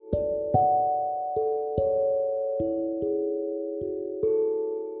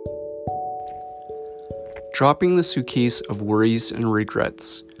Dropping the suitcase of worries and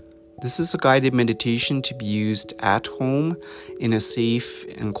regrets. This is a guided meditation to be used at home in a safe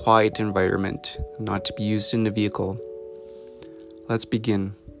and quiet environment, not to be used in a vehicle. Let's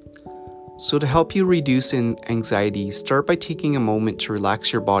begin. So to help you reduce anxiety, start by taking a moment to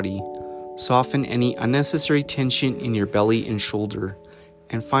relax your body, soften any unnecessary tension in your belly and shoulder,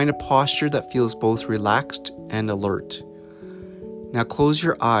 and find a posture that feels both relaxed and alert. Now close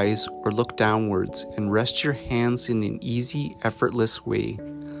your eyes or look downwards and rest your hands in an easy, effortless way.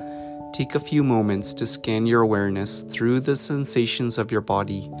 Take a few moments to scan your awareness through the sensations of your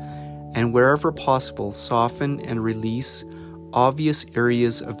body, and wherever possible, soften and release obvious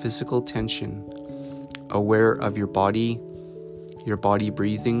areas of physical tension. Aware of your body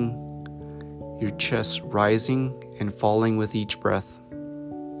breathing, your chest rising and falling with each breath.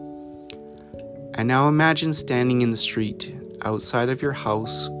 And now imagine standing in the street outside of your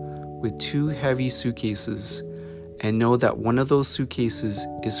house with two heavy suitcases, and know that one of those suitcases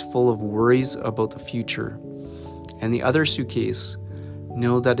is full of worries about the future, and the other suitcase,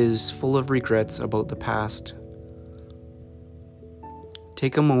 know that it is full of regrets about the past.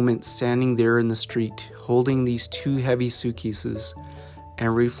 Take a moment standing there in the street, holding these two heavy suitcases,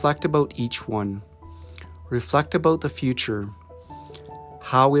 and reflect about each one. Reflect about the future,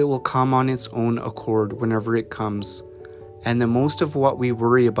 how it will come on its own accord whenever it comes, and that most of what we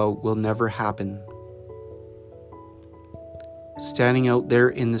worry about will never happen. Standing out there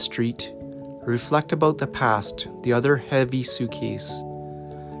in the street, reflect about the past, the other heavy suitcase.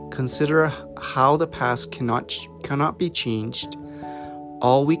 Consider how the past cannot be changed.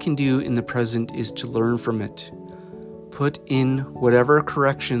 All we can do in the present is to learn from it. Put in whatever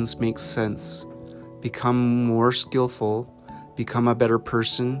corrections make sense. Become more skillful, become a better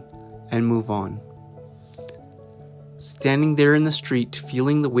person, and move on. Standing there in the street,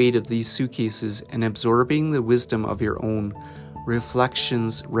 feeling the weight of these suitcases and absorbing the wisdom of your own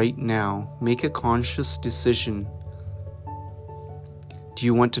reflections right now, make a conscious decision. Do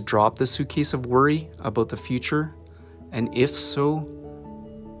you want to drop the suitcase of worry about the future? And if so,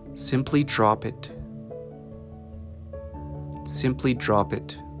 simply drop it. Simply drop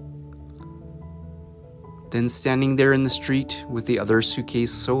it. Then standing there in the street with the other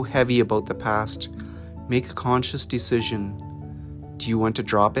suitcase so heavy about the past, make a conscious decision. Do you want to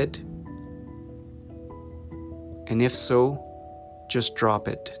drop it? And if so, just drop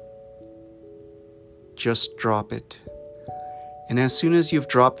it. Just drop it. And as soon as you've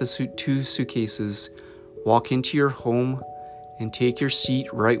dropped the two suitcases, walk into your home and take your seat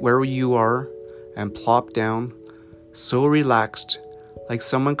right where you are and plop down, so relaxed, like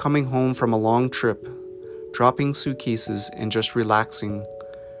someone coming home from a long trip, dropping suitcases and just relaxing.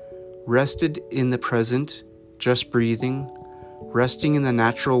 Rested in the present, just breathing, resting in the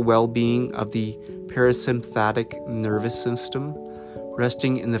natural well-being of the parasympathetic nervous system,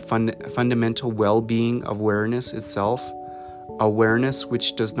 resting in the fundamental well-being of awareness itself, awareness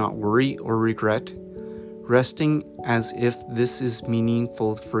which does not worry or regret, resting as if this is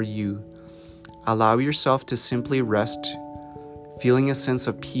meaningful for you. Allow yourself to simply rest, feeling a sense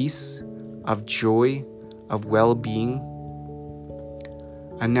of peace, of joy, of well-being.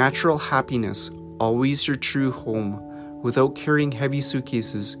 A natural happiness, always your true home, without carrying heavy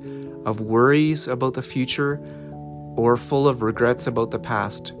suitcases of worries about the future or full of regrets about the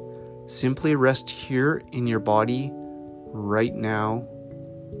past. Simply rest here in your body right now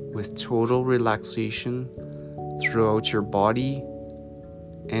with total relaxation throughout your body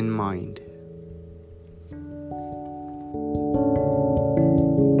and mind.